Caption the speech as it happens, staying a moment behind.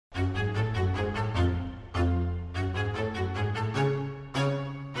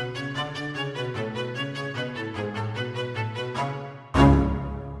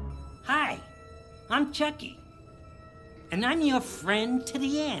I'm Chucky. And I'm your friend to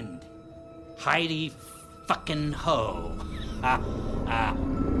the end. Heidi fucking ho. Ha, ha,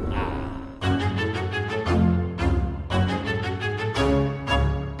 ha.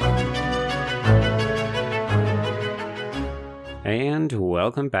 And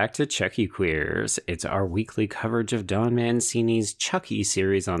welcome back to Chucky Queers. It's our weekly coverage of Don Mancini's Chucky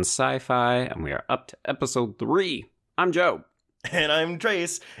series on Sci-Fi, and we are up to episode 3. I'm Joe. And I'm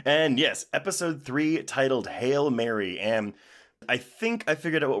Trace. And yes, episode 3 titled Hail Mary. And I think I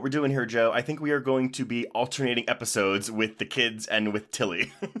figured out what we're doing here, Joe. I think we are going to be alternating episodes with the kids and with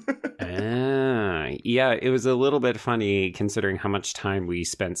Tilly. Yeah, it was a little bit funny considering how much time we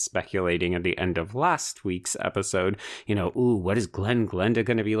spent speculating at the end of last week's episode. You know, what is Glenda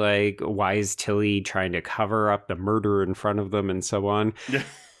going to be like? Why is Tilly trying to cover up the murder in front of them and so on?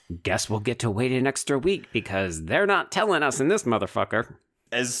 Guess we'll get to wait an extra week because they're not telling us in this motherfucker.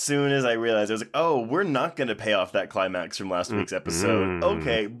 As soon as I realized, I was like, oh, we're not going to pay off that climax from last week's episode.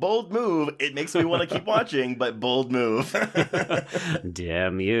 Okay, bold move. It makes me want to keep watching, but bold move.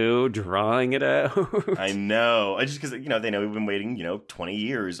 Damn you, drawing it out. I know. I just because, they know we've been waiting, 20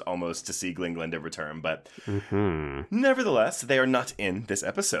 years almost to see Glenda return. But nevertheless, they are not in this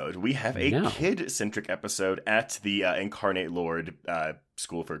episode. We have a kid-centric episode at the Incarnate Lord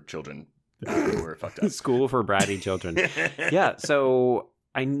School for Children. We're fucked up. School for bratty children. Yeah, so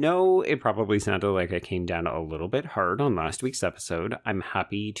I know it probably sounded like I came down a little bit hard on last week's episode. I'm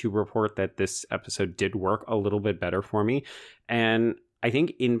happy to report that this episode did work a little bit better for me. And I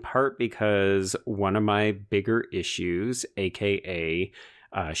think in part because one of my bigger issues, aka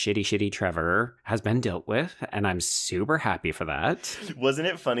Shitty Trevor, has been dealt with, and I'm super happy for that. Wasn't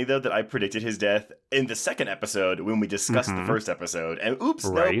it funny, though, that I predicted his death in the second episode when we discussed the first episode? And oops,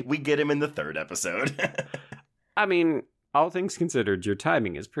 no, we get him in the third episode. I mean, all things considered, your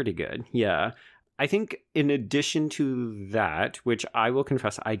timing is pretty good. Yeah. I think in addition to that, which I will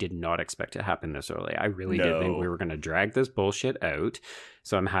confess I did not expect to happen this early. I really did think we were going to drag this bullshit out.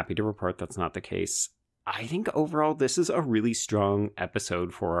 So I'm happy to report that's not the case. I think overall this is a really strong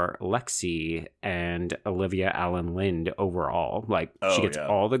episode for Lexi and Olivia Allen Lind overall. Like, she gets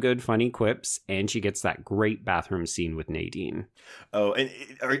all the good funny quips, and she gets that great bathroom scene with Nadine. Oh, and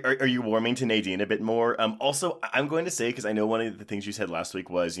are you warming to Nadine a bit more? Also, I'm going to say, because I know one of the things you said last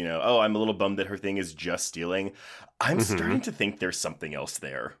week was, I'm a little bummed that her thing is just stealing. I'm starting to think there's something else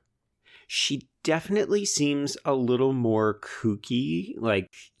there. She definitely seems a little more kooky.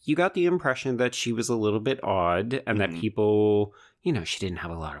 Like, you got the impression that she was a little bit odd and that people, she didn't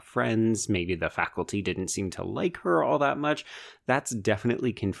have a lot of friends. Maybe the faculty didn't seem to like her all that much. That's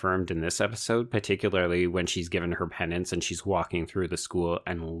definitely confirmed in this episode, particularly when she's given her penance and she's walking through the school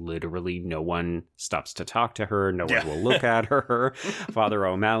and literally no one stops to talk to her. No one will look at her. Father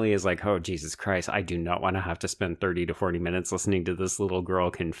O'Malley is like, oh, Jesus Christ, I do not want to have to spend 30 to 40 minutes listening to this little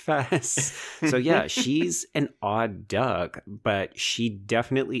girl confess. So yeah, she's an odd duck, but she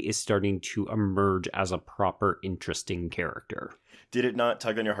definitely is starting to emerge as a proper interesting character. Did it not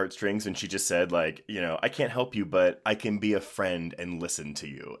tug on your heartstrings when she just said, like, I can't help you, but I can be a friend and listen to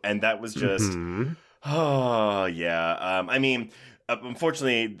you? And that was just, oh, yeah.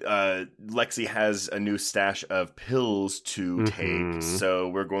 Unfortunately, Lexi has a new stash of pills to take, so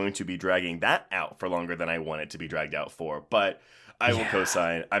we're going to be dragging that out for longer than I want it to be dragged out for. But I will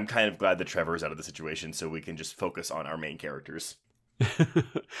co-sign. I'm kind of glad that Trevor's out of the situation so we can just focus on our main characters.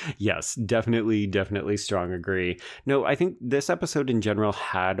 Yes, definitely strong agree. No, I think this episode in general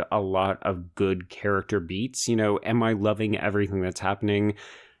had a lot of good character beats. Am I loving everything that's happening?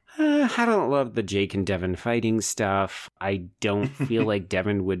 I don't love the Jake and Devin fighting stuff. I don't feel like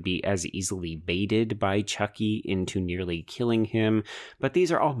Devin would be as easily baited by Chucky into nearly killing him. But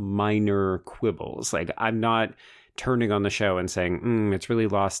these are all minor quibbles. Like, I'm not turning on the show and saying, it's really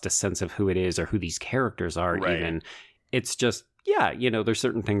lost a sense of who it is or who these characters are even. It's just, there's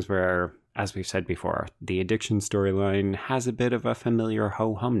certain things where, as we've said before, the addiction storyline has a bit of a familiar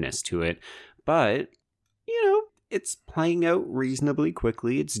ho-humness to it. But, it's playing out reasonably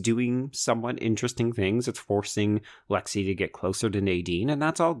quickly. It's doing somewhat interesting things. It's forcing Lexi to get closer to Nadine, and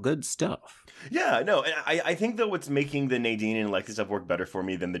that's all good stuff. Yeah, no, and I think, though, what's making the Nadine and Lexi stuff work better for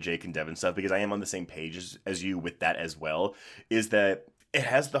me than the Jake and Devin stuff, because I am on the same page as you with that as well, is that it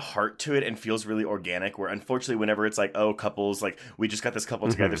has the heart to it and feels really organic, where unfortunately whenever it's like, oh, couples, like, we just got this couple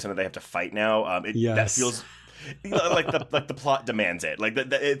together, so now they have to fight now, that feels like the plot demands it. Like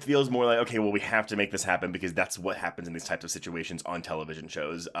it feels more like, okay, well, we have to make this happen because that's what happens in these types of situations on television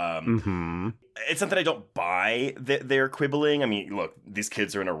shows. It's not that I don't buy that they're quibbling. I mean, look, these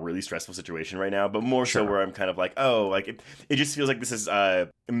kids are in a really stressful situation right now, but more so where I'm kind of like, oh, like it just feels like this is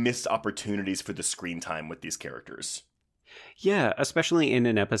missed opportunities for the screen time with these characters. Yeah, especially in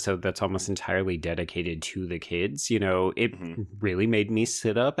an episode that's almost entirely dedicated to the kids. You know, it really made me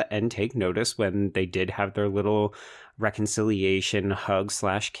sit up and take notice when they did have their little reconciliation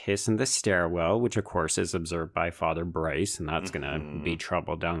hug/kiss in the stairwell, which of course is observed by Father Bryce, and that's going to be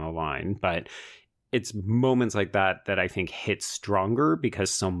trouble down the line. But it's moments like that that I think hit stronger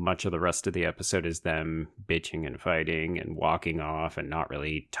because so much of the rest of the episode is them bitching and fighting and walking off and not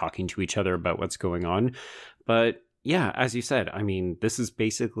really talking to each other about what's going on. But yeah, as you said, I mean, this is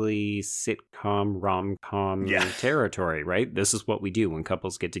basically sitcom, rom-com territory, right? This is what we do. When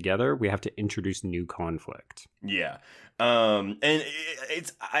couples get together, we have to introduce new conflict. Yeah. And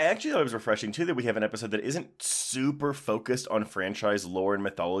I actually thought it was refreshing, too, that we have an episode that isn't super focused on franchise lore and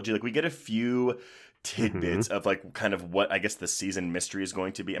mythology. Like, we get a few tidbits of, like, kind of what I guess the season mystery is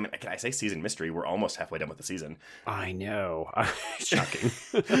going to be. I mean, can I say season mystery? We're almost halfway done with the season. I know. Shocking.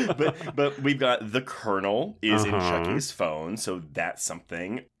 but we've got the Colonel is in Chucky's phone, so that's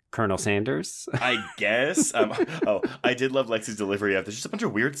something. Colonel Sanders? I guess. I did love Lexi's delivery of there's just a bunch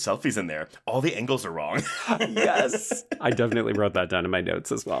of weird selfies in there. All the angles are wrong. Yes. I definitely wrote that down in my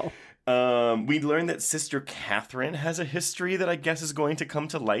notes as well. We learned that Sister Catherine has a history that I guess is going to come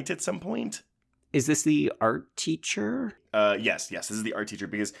to light at some point. Is this the art teacher? Yes, this is the art teacher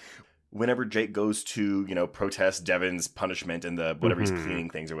because whenever Jake goes to, protest Devin's punishment and the whatever he's cleaning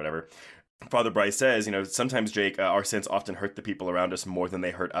things or whatever, Father Bryce says, sometimes, Jake, our sins often hurt the people around us more than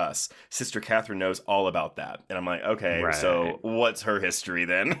they hurt us. Sister Catherine knows all about that. And I'm like, okay, So what's her history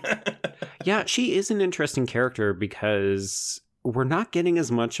then? Yeah, she is an interesting character because we're not getting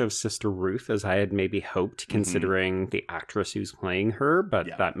as much of Sister Ruth as I had maybe hoped, considering the actress who's playing her. But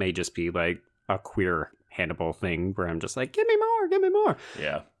that may just be like a queer Hannibal thing where I'm just like, give me more.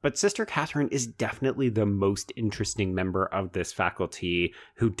 Yeah. But Sister Catherine is definitely the most interesting member of this faculty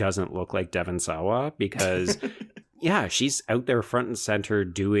who doesn't look like Devon Sawa because, yeah, she's out there front and center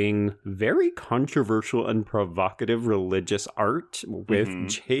doing very controversial and provocative religious art with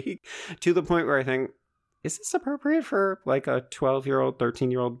Jake to the point where I think, is this appropriate for like a 12-year-old,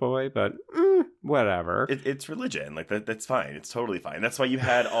 13-year-old boy? But whatever. It's religion. Like that's fine. It's totally fine. That's why you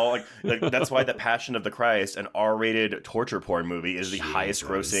had all like that's why The Passion of the Christ, an R-rated torture porn movie, is the highest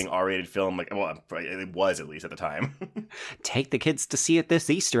grossing R-rated film. Like, well, it was at least at the time. Take the kids to see it this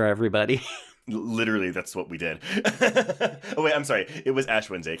Easter, everybody. Literally, that's what we did. Oh wait, I'm sorry. It was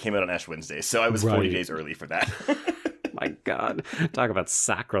Ash Wednesday. It came out on Ash Wednesday, so I was 40 days early for that. My God, talk about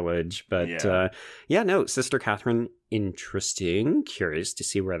sacrilege. But Sister Catherine, interesting. Curious to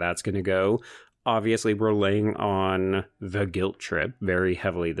see where that's going to go. Obviously, we're laying on the guilt trip very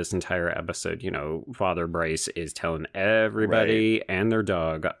heavily this entire episode. Father Bryce is telling everybody and their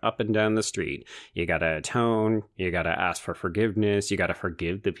dog up and down the street, you got to atone, you got to ask for forgiveness, you got to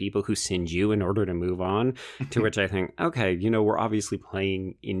forgive the people who sinned you in order to move on. To which I think, okay, we're obviously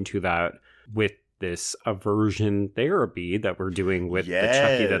playing into that with this aversion therapy that we're doing with the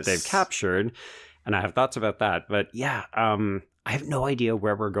Chucky that they've captured. And I have thoughts about that. But yeah, I have no idea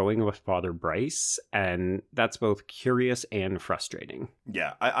where we're going with Father Bryce, and that's both curious and frustrating.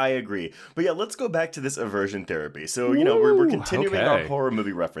 Yeah, I agree. But yeah, let's go back to this aversion therapy. So, we're continuing our horror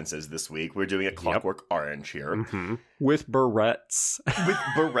movie references this week. We're doing a Clockwork Orange here. With barrettes.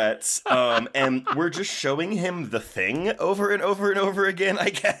 And we're just showing him The Thing over and over and over again, I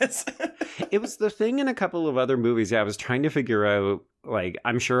guess. It was The Thing in a couple of other movies. Yeah, I was trying to figure out, like,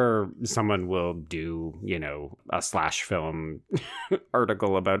 I'm sure someone will do, a slash film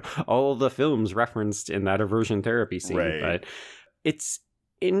article about all the films referenced in that aversion therapy scene. Right. But it's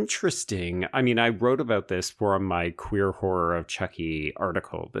interesting. I mean, I wrote about this for my Queer Horror of Chucky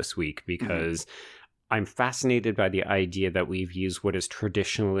article this week because I'm fascinated by the idea that we've used what is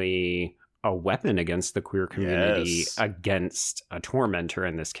traditionally a weapon against the queer community against a tormentor,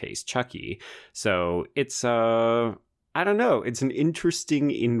 in this case, Chucky. So it's I don't know. It's an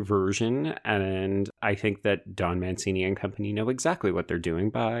interesting inversion, and I think that Don Mancini and company know exactly what they're doing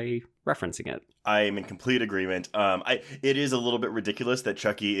by referencing it. I am in complete agreement. It is a little bit ridiculous that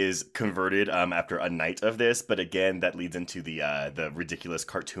Chucky is converted after a night of this, but again, that leads into the ridiculous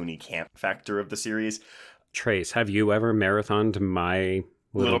cartoony camp factor of the series. Trace, have you ever marathoned my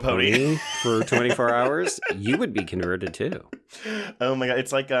Little Pony for 24 hours, you would be converted too. Oh my god,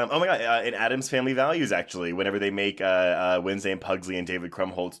 it's like in Addams Family Values, actually, whenever they make Wednesday and Pugsley and David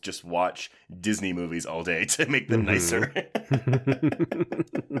Krumholtz just watch Disney movies all day to make them nicer.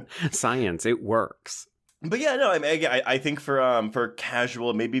 Science, it works. But yeah, no, I think for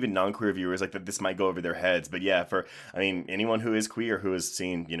casual, maybe even non-queer viewers, like that, this might go over their heads. But yeah, anyone who is queer, who has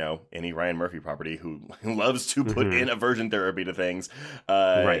seen, any Ryan Murphy property, who loves to put in aversion therapy to things,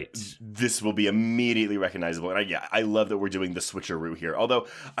 right, this will be immediately recognizable. And I love that we're doing the switcheroo here. Although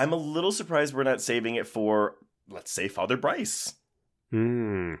I'm a little surprised we're not saving it for, let's say, Father Bryce.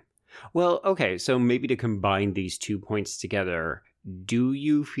 Well, okay, so maybe to combine these 2 points together, do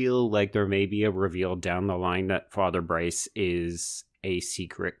you feel like there may be a reveal down the line that Father Bryce is a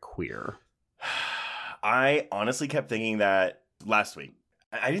secret queer? I honestly kept thinking that last week.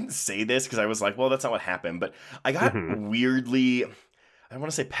 I didn't say this because I was like, well, that's not what happened. But I got weirdly, I don't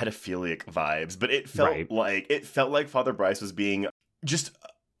want to say pedophilic vibes, but it felt like Father Bryce was being just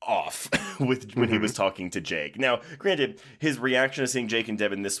off with when he was talking to Jake. Now, granted, his reaction to seeing Jake and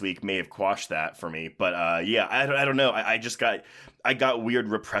Devin this week may have quashed that for me, but I don't know. I got weird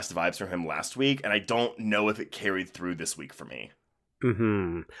repressed vibes from him last week, and I don't know if it carried through this week for me.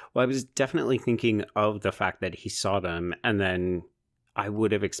 Well, I was definitely thinking of the fact that he saw them, and then I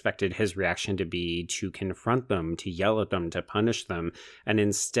would have expected his reaction to be to confront them, to yell at them, to punish them. And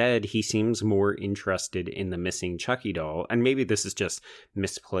instead, he seems more interested in the missing Chucky doll. And maybe this is just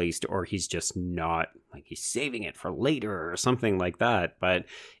misplaced, or he's just not, like, he's saving it for later or something like that. But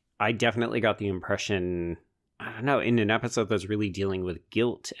I definitely got the impression, I don't know, in an episode that's really dealing with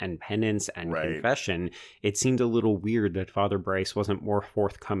guilt and penance and confession, it seemed a little weird that Father Bryce wasn't more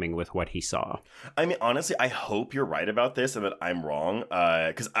forthcoming with what he saw. I mean, honestly, I hope you're right about this and that I'm wrong,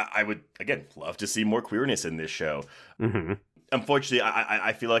 because I would, again, love to see more queerness in this show. Unfortunately,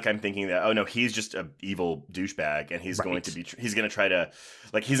 I feel like I'm thinking that, oh no, he's just an evil douchebag, and he's going to try to,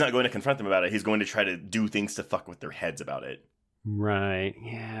 like, he's not going to confront them about it. He's going to try to do things to fuck with their heads about it. Right,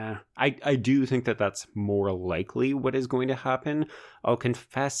 yeah. I do think that that's more likely what is going to happen. I'll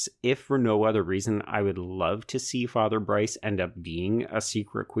confess, if for no other reason, I would love to see Father Bryce end up being a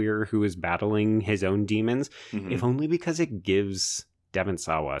secret queer who is battling his own demons, if only because it gives Devon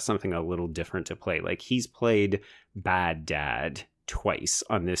Sawa something a little different to play. Like, he's played Bad Dad twice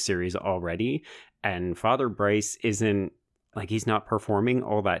on this series already, and Father Bryce isn't, like, he's not performing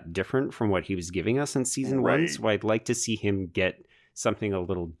all that different from what he was giving us in season one, so I'd like to see him get something a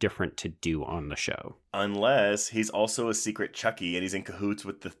little different to do on the show. Unless he's also a secret Chucky, and he's in cahoots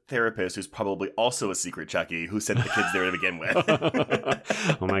with the therapist, who's probably also a secret Chucky, who sent the kids there to begin with.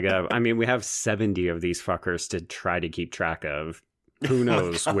 Oh my god. I mean, we have 70 of these fuckers to try to keep track of. Who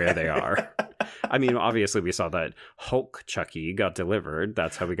knows where they are? I mean, obviously we saw that Hulk Chucky got delivered.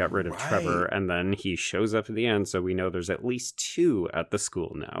 That's how we got rid of Trevor. And then he shows up at the end, so we know there's at least 2 at the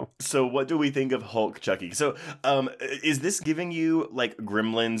school now. So what do we think of Hulk Chucky? So is this giving you, like,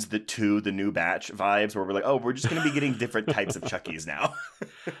 Gremlins, the new batch vibes, where we're like, oh, we're just going to be getting different types of Chuckies now?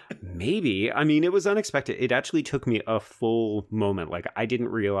 Maybe. I mean, it was unexpected. It actually took me a full moment. Like, I didn't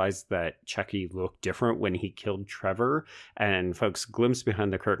realize that Chucky looked different when he killed Trevor. And folks, glimpse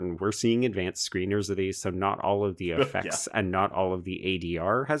behind the curtain, we're seeing advanced screeners of these, so not all of the effects and not all of the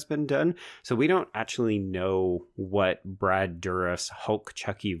ADR has been done. So we don't actually know what Brad Dourif's Hulk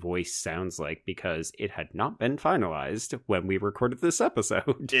Chucky voice sounds like, because it had not been finalized when we recorded this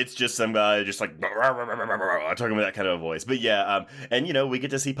episode. It's just some guy just like talking with that kind of a voice. But yeah, and you know, we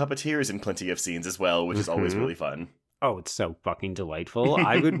get to see puppeteers in plenty of scenes as well, which is always really fun. Oh, it's so fucking delightful.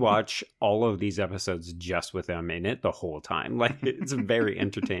 I would watch all of these episodes just with them in it the whole time. Like, it's very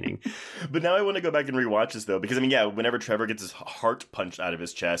entertaining. But now I want to go back and rewatch this, though, because, I mean, yeah, whenever Trevor gets his heart punched out of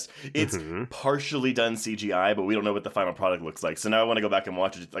his chest, it's partially done CGI, but we don't know what the final product looks like. So now I want to go back and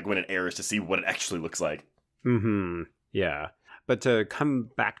watch it, like, when it airs, to see what it actually looks like. Yeah. But to come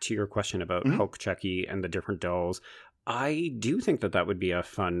back to your question about Hulk Chucky and the different dolls, I do think that would be a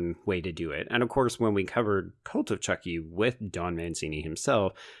fun way to do it. And of course, when we covered Cult of Chucky with Don Mancini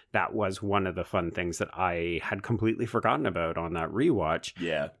himself, that was one of the fun things that I had completely forgotten about on that rewatch.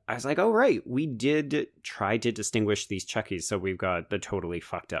 Yeah. I was like, oh, right, we did try to distinguish these Chuckies. So we've got the totally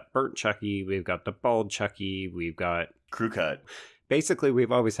fucked up burnt Chucky, we've got the bald Chucky, we've got crew cut. Basically,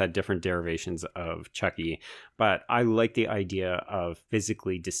 we've always had different derivations of Chucky, but I like the idea of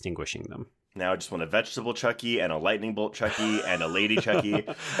physically distinguishing them. Now I just want a vegetable Chucky and a lightning bolt Chucky and a lady Chucky.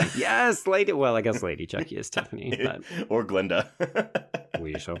 Yes, lady. Well, I guess Lady Chucky is Tiffany. But... or Glenda.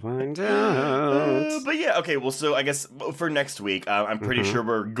 We shall find out. But yeah, okay, well, so I guess for next week, I'm pretty sure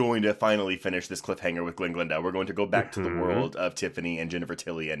we're going to finally finish this cliffhanger with Glinda. We're going to go back to the world of Tiffany and Jennifer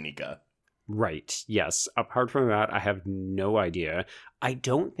Tilly and Nika. Right, yes. Apart from that, I have no idea. I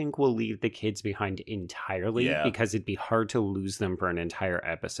don't think we'll leave the kids behind entirely because it'd be hard to lose them for an entire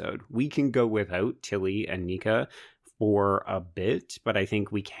episode. We can go without Tilly and Nika for a bit, but I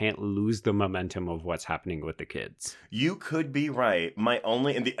think we can't lose the momentum of what's happening with the kids. You could be right.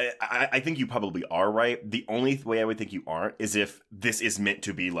 I think you probably are right. The only way I would think you aren't is if this is meant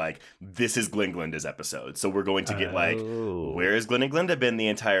to be like, this is Glinda's episode. So we're going to get like, where has Glinda been the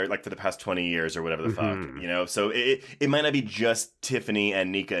entire, like for the past 20 years or whatever the fuck, you know? So it might not be just Tiffany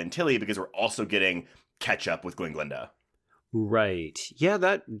and Nika and Tilly because we're also getting catch up with Glinda. Right. Yeah,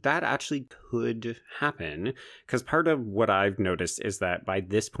 that actually could happen. Because part of what I've noticed is that by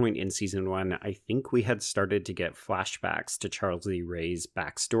this point in season 1, I think we had started to get flashbacks to Charles Lee Ray's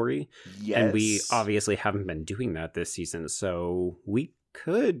backstory. Yes. And we obviously haven't been doing that this season. So we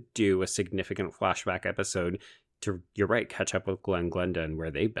could do a significant flashback episode to, you're right, catch up with Glenda and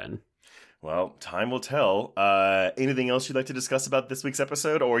where they've been. Well, time will tell. Anything else you'd like to discuss about this week's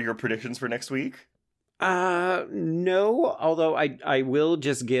episode or your predictions for next week? No, although I will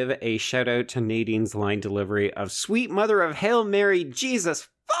just give a shout out to Nadine's line delivery of "Sweet Mother of Hail Mary, Jesus,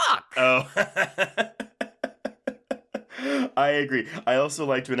 fuck!" Oh. I agree. I also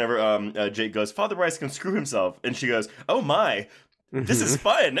liked whenever Jake goes, "Father Bryce can screw himself," and she goes, "Oh my, this is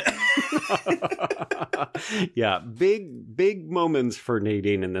fun." Yeah, big moments for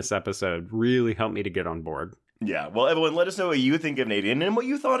Nadine in this episode really helped me to get on board. Yeah, well, everyone, let us know what you think of Nadine and what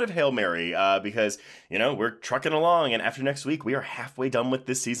you thought of Hail Mary, because, you know, we're trucking along, and after next week, we are halfway done with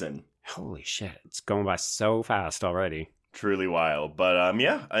this season. Holy shit, it's going by so fast already. Truly wild. But,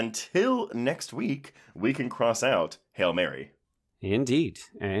 yeah, until next week, we can cross out Hail Mary. Indeed,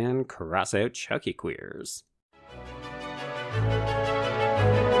 and cross out Chucky queers.